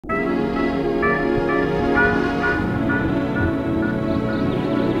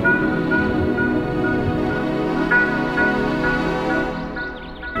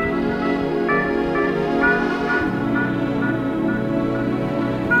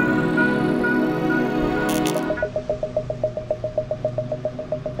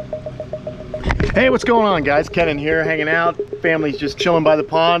Hey, what's going on, guys? Kenan here, hanging out. Family's just chilling by the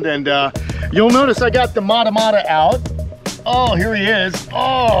pond, and you'll notice I got the mata mata out. Oh, here he is.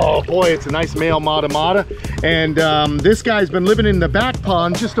 Oh boy, it's a nice male mata mata. And this guy's been living in the back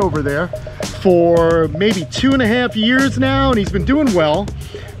pond just over there for maybe 2.5 years now, and he's been doing well.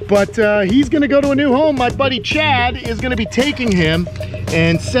 But he's gonna go to a new home. My buddy Chad is gonna be taking him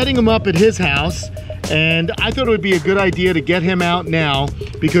and setting him up at his house. And I thought it would be a good idea to get him out now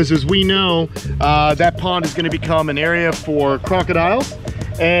because, as we know, that pond is going to become an area for crocodiles.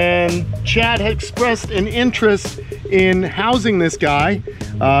 And Chad had expressed an interest in housing this guy.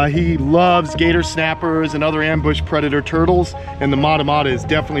 He loves gator snappers and other ambush predator turtles, and the mata mata is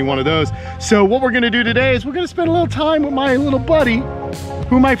definitely one of those. So what we're going to do today is we're going to spend a little time with my little buddy,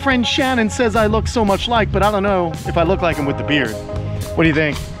 who my friend Shannon says I look so much like, but I don't know if I look like him with the beard. What do you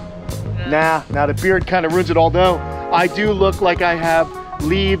think? Nah, now the beard kind of ruins it, although I do look like I have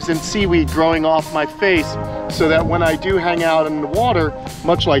leaves and seaweed growing off my face, so that when I do hang out in the water,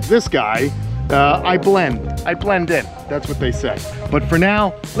 much like this guy, I blend in. That's what they say. But for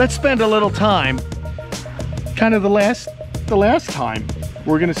now, let's spend a little time, kind of the last time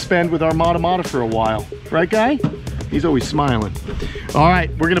we're gonna spend with our mata mata for a while. Right, guy? He's always smiling. All right,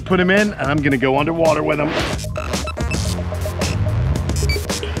 we're gonna put him in, and I'm gonna go underwater with him.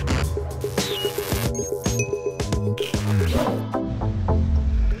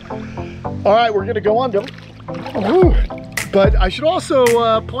 All right, we're gonna go under. Ooh. But I should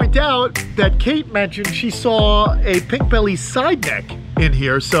also point out that Kate mentioned she saw a pink belly side neck in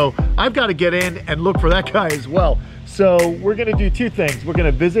here, so I've got to get in and look for that guy as well. So we're gonna do two things. We're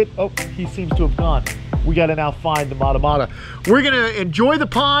gonna visit. Oh, he seems to have gone. We gotta now find the mata mata. We're gonna enjoy the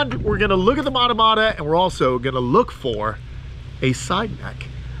pond, we're gonna look at the mata mata, and we're also gonna look for a side neck.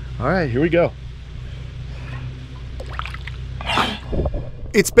 All right, here we go.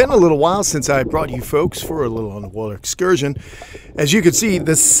 It's been a little while since I brought you folks for a little underwater excursion. As you can see,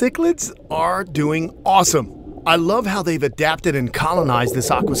 the cichlids are doing awesome. I love how they've adapted and colonized this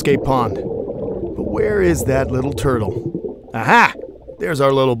aquascape pond. But where is that little turtle? Aha! There's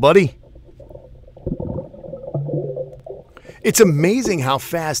our little buddy. It's amazing how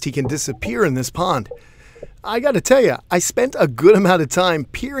fast he can disappear in this pond. I gotta tell you, I spent a good amount of time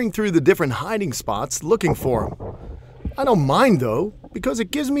peering through the different hiding spots looking for him. I don't mind though, because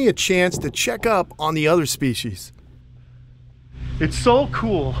it gives me a chance to check up on the other species. It's so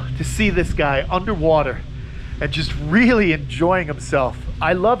cool to see this guy underwater and just really enjoying himself.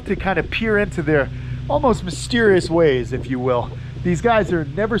 I love to kind of peer into their almost mysterious ways, if you will. These guys are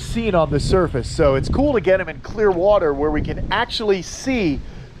never seen on the surface, so it's cool to get them in clear water where we can actually see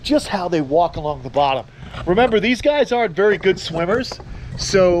just how they walk along the bottom. Remember, these guys aren't very good swimmers,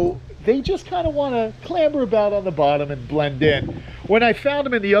 so they just kind of want to clamber about on the bottom and blend in. When I found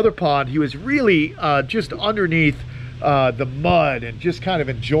him in the other pond, he was really just underneath the mud and just kind of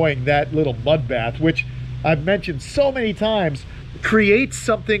enjoying that little mud bath, which I've mentioned so many times, creates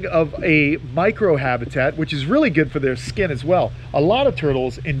something of a micro habitat, which is really good for their skin as well. A lot of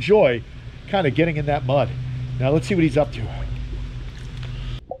turtles enjoy kind of getting in that mud. Now let's see what he's up to.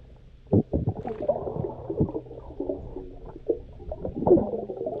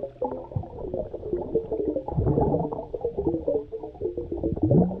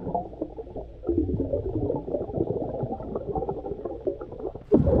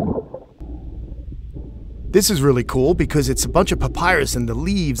 This is really cool because it's a bunch of papyrus, and the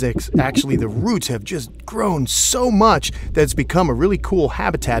leaves, actually the roots, have just grown so much that it's become a really cool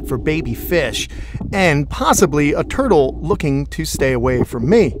habitat for baby fish and possibly a turtle looking to stay away from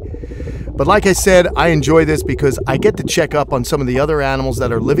me. But like I said, I enjoy this because I get to check up on some of the other animals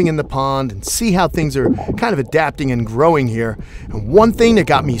that are living in the pond and see how things are kind of adapting and growing here. And one thing that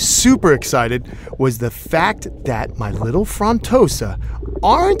got me super excited was the fact that my little frontosa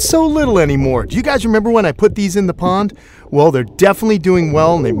aren't so little anymore. Do you guys remember when I put these in the pond? Well, they're definitely doing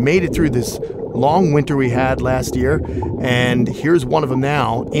well, and they made it through this long winter we had last year. And here's one of them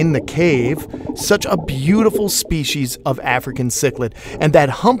now in the cave. Such a beautiful species of African cichlid. And that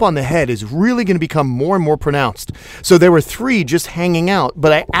hump on the head is really going to become more and more pronounced. So there were 3 just hanging out,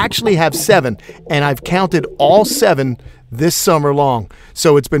 but I actually have 7, and I've counted all 7 this summer long.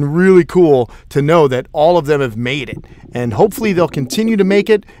 So it's been really cool to know that all of them have made it, and hopefully they'll continue to make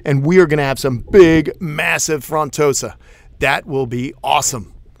it, and we are going to have some big, massive frontosa. That will be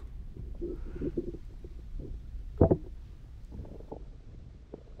awesome.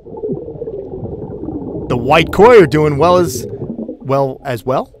 The white koi are doing well.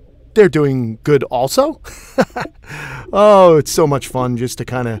 They're doing good also. Oh, it's so much fun just to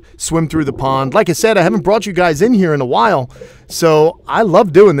kind of swim through the pond. Like I said, I haven't brought you guys in here in a while, so I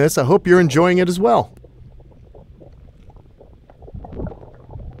love doing this. I hope you're enjoying it as well.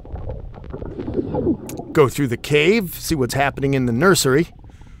 Go through the cave, see what's happening in the nursery.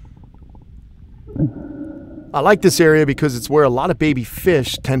 I like this area because it's where a lot of baby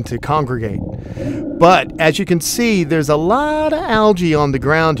fish tend to congregate. But as you can see, there's a lot of algae on the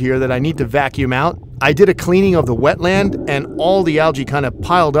ground here that I need to vacuum out. I did a cleaning of the wetland and all the algae kind of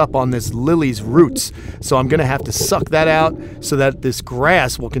piled up on this lily's roots. So I'm going to have to suck that out so that this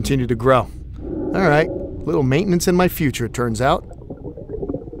grass will continue to grow. All right, little maintenance in my future, it turns out.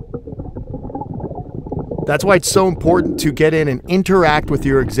 That's why it's so important to get in and interact with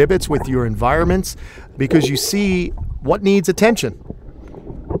your exhibits, with your environments, because you see what needs attention.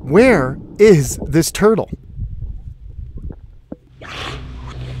 Where is this turtle?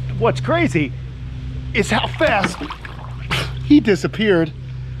 What's crazy is how fast he disappeared,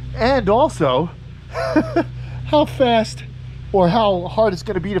 and also how fast or how hard it's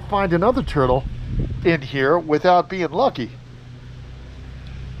going to be to find another turtle in here without being lucky.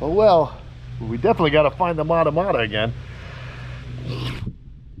 Oh well. We definitely got to find the mata mata again.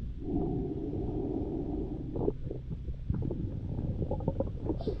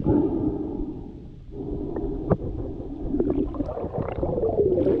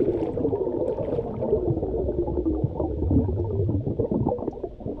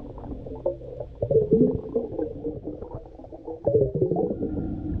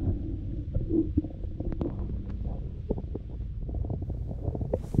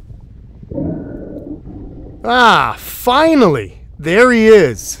 Ah, finally! There he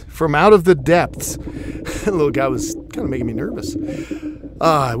is, from out of the depths. The little guy was kind of making me nervous.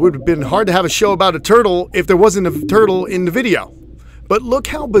 It would have been hard to have a show about a turtle if there wasn't a turtle in the video. But look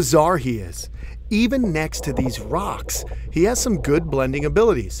how bizarre he is. Even next to these rocks, he has some good blending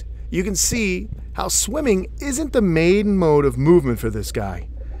abilities. You can see how swimming isn't the main mode of movement for this guy.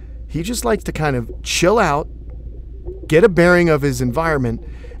 He just likes to kind of chill out, get a bearing of his environment,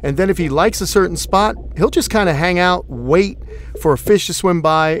 and then if he likes a certain spot, he'll just kind of hang out, wait for a fish to swim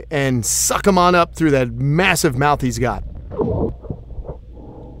by, and suck him on up through that massive mouth he's got.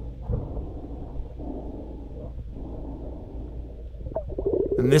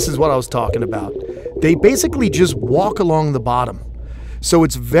 And this is what I was talking about. They basically just walk along the bottom. So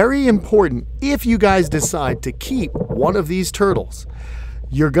it's very important, if you guys decide to keep one of these turtles,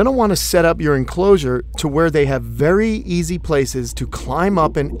 you're going to want to set up your enclosure to where they have very easy places to climb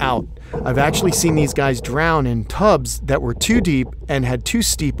up and out. I've actually seen these guys drown in tubs that were too deep and had too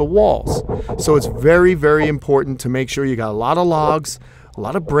steep of walls. So it's very, very important to make sure you got a lot of logs, a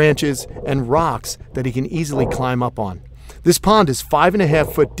lot of branches, and rocks that he can easily climb up on. This pond is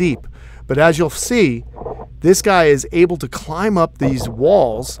 5.5 foot deep, but as you'll see, this guy is able to climb up these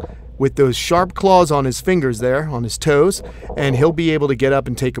walls with those sharp claws on his fingers there, on his toes, and he'll be able to get up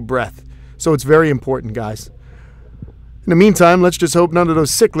and take a breath. So it's very important, guys. In the meantime, let's just hope none of those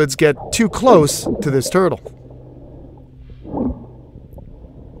cichlids get too close to this turtle.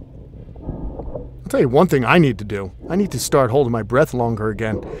 I'll tell you one thing I need to do. I need to start holding my breath longer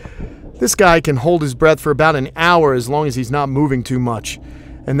again. This guy can hold his breath for about an hour as long as he's not moving too much.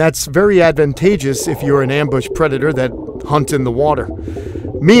 And that's very advantageous if you're an ambush predator that hunts in the water.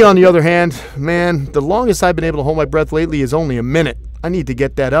 Me, on the other hand, man, the longest I've been able to hold my breath lately is only a minute. I need to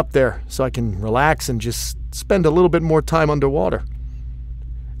get that up there so I can relax and just spend a little bit more time underwater.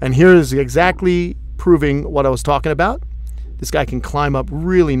 And here is exactly proving what I was talking about. This guy can climb up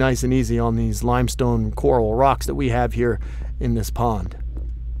really nice and easy on these limestone coral rocks that we have here in this pond.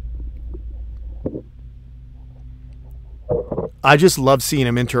 I just love seeing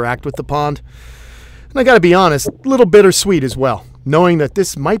him interact with the pond. And I gotta be honest, a little bittersweet as well, knowing that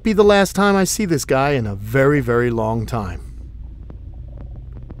this might be the last time I see this guy in a very, very long time.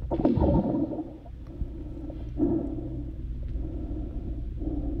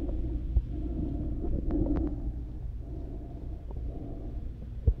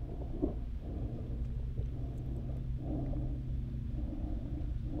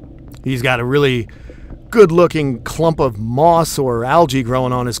 He's got a really good-looking clump of moss or algae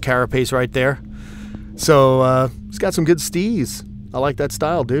growing on his carapace right there. So, he's got some good stees. I like that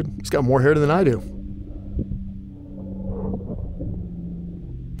style, dude. He's got more hair than I do.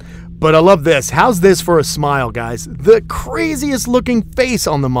 But I love this. How's this for a smile, guys? The craziest looking face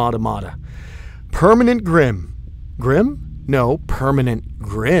on the mata mata. Permanent grin. Grim? No, permanent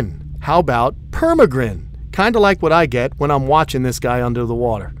grin. How about permagrin? Kind of like what I get when I'm watching this guy under the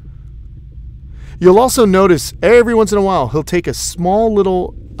water. You'll also notice every once in a while he'll take a small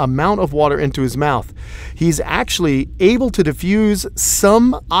little amount of water into his mouth. He's actually able to diffuse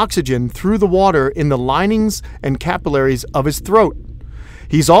some oxygen through the water in the linings and capillaries of his throat.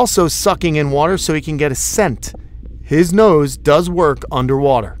 He's also sucking in water so he can get a scent. His nose does work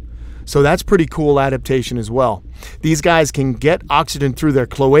underwater. So that's pretty cool adaptation as well. These guys can get oxygen through their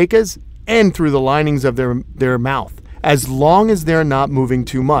cloacas and through the linings of their mouth, as long as they're not moving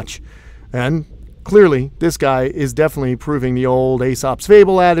too much. And clearly, this guy is definitely proving the old Aesop's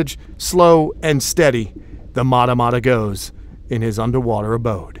fable adage, slow and steady, the mata mata goes in his underwater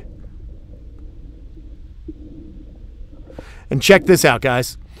abode. And check this out,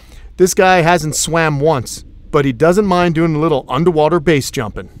 guys. This guy hasn't swam once, but he doesn't mind doing a little underwater base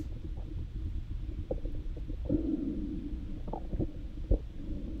jumping.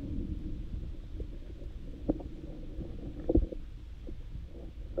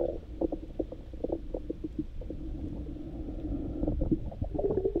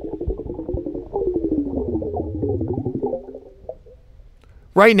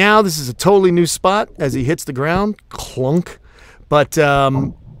 Right now, this is a totally new spot as he hits the ground. Clunk. But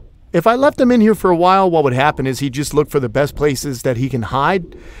if I left him in here for a while, what would happen is he'd just look for the best places that he can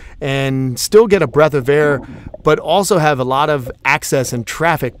hide and still get a breath of air, but also have a lot of access and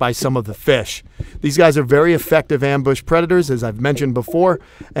traffic by some of the fish. These guys are very effective ambush predators, as I've mentioned before,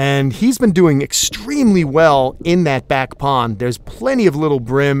 and he's been doing extremely well in that back pond. There's plenty of little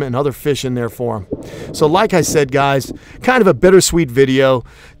brim and other fish in there for him. So like I said, guys, kind of a bittersweet video,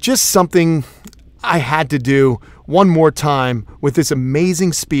 just something I had to do one more time with this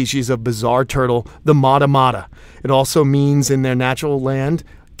amazing species of bizarre turtle, the mata mata. It also means in their natural land,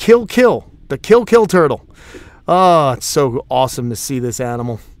 kill, the kill turtle. Oh, it's so awesome to see this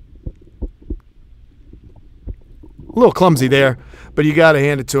animal. A little clumsy there, but you got to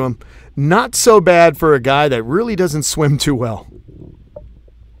hand it to him. Not so bad for a guy that really doesn't swim too well.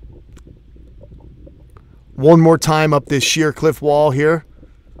 One more time up this sheer cliff wall here.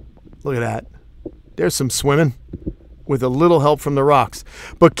 Look at that. There's some swimming with a little help from the rocks.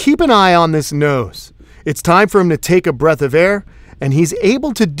 But keep an eye on this nose. It's time for him to take a breath of air, and he's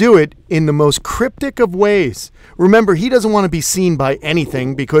able to do it in the most cryptic of ways. Remember, he doesn't want to be seen by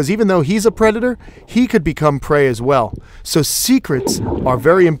anything because even though he's a predator, he could become prey as well. So secrets are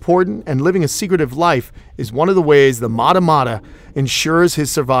very important, and living a secretive life is one of the ways the mata mata ensures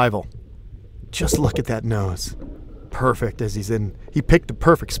his survival. Just look at that nose. Perfect as he picked the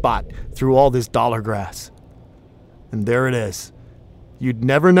perfect spot through all this dollar grass. And there it is. You'd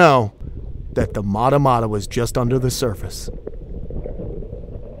never know that the mata mata was just under the surface.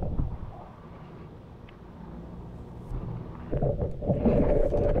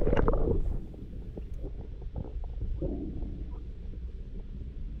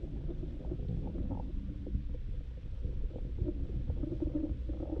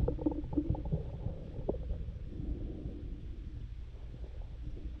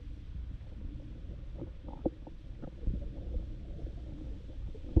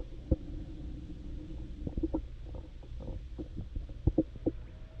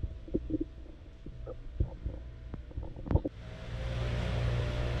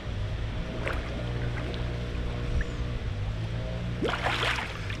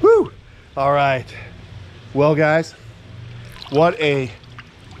 Woo! All right. Well, guys, what a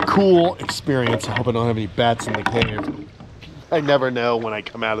cool experience. I hope I don't have any bats in the cave. I never know when I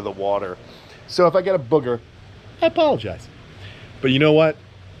come out of the water. So if I get a booger, I apologize. But you know what?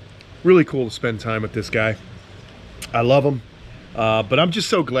 Really cool to spend time with this guy. I love him. But I'm just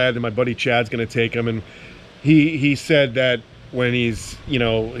so glad that my buddy Chad's going to take him. And he said that when he's, you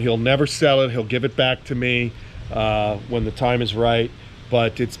know, he'll never sell it. He'll give it back to me when the time is right.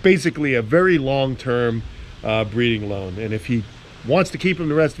 But it's basically a very long-term breeding loan. And if he wants to keep him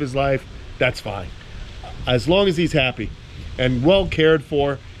the rest of his life, that's fine. As long as he's happy and well cared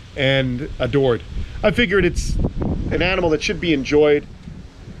for and adored. I figured it's an animal that should be enjoyed.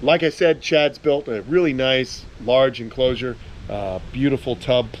 Like I said, Chad's built a really nice, large enclosure. Beautiful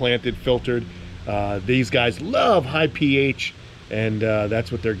tub, planted, filtered. These guys love high pH, and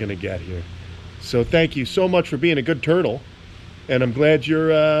that's what they're gonna get here. So thank you so much for being a good turtle. And I'm glad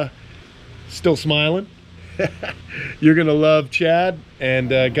you're still smiling. You're gonna love Chad. And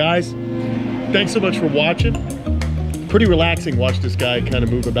guys, thanks so much for watching. Pretty relaxing, watch this guy kind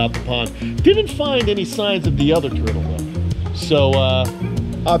of move about the pond. Didn't find any signs of the other turtle though. So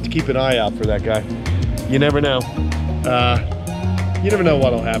I'll have to keep an eye out for that guy. You never know. You never know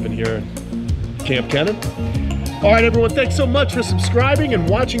what'll happen here in Kamp Kenan. All right, everyone, thanks so much for subscribing and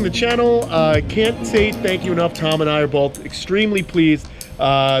watching the channel. I can't say thank you enough. Tom and I are both extremely pleased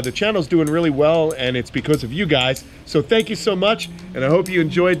The channel's doing really well, and it's because of you guys. So thank you so much, and I hope you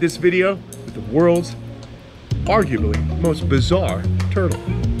enjoyed this video with the world's arguably most bizarre turtle,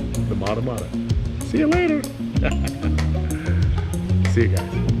 the Mata Mata. See you later. See you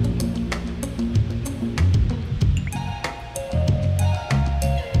guys.